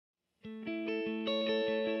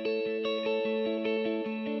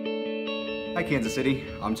Hi Kansas City,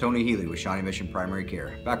 I'm Tony Healy with Shawnee Mission Primary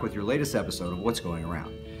Care, back with your latest episode of What's Going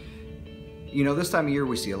Around. You know, this time of year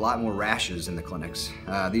we see a lot more rashes in the clinics.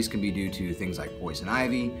 These can be due to things like poison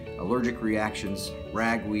ivy, allergic reactions,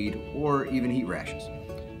 ragweed, or even heat rashes.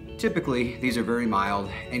 Typically, these are very mild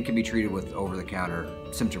and can be treated with over-the-counter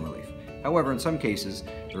symptom relief. However, in some cases,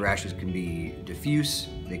 the rashes can be diffuse,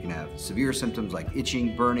 they can have severe symptoms like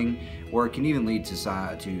itching, burning, or it can even lead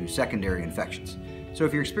to secondary infections. So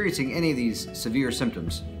if you're experiencing any of these severe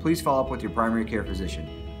symptoms, please follow up with your primary care physician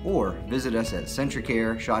or visit us at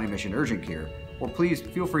CentraCare Shawnee Mission Urgent Care, or please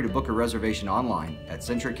feel free to book a reservation online at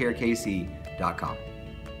centracarekc.com.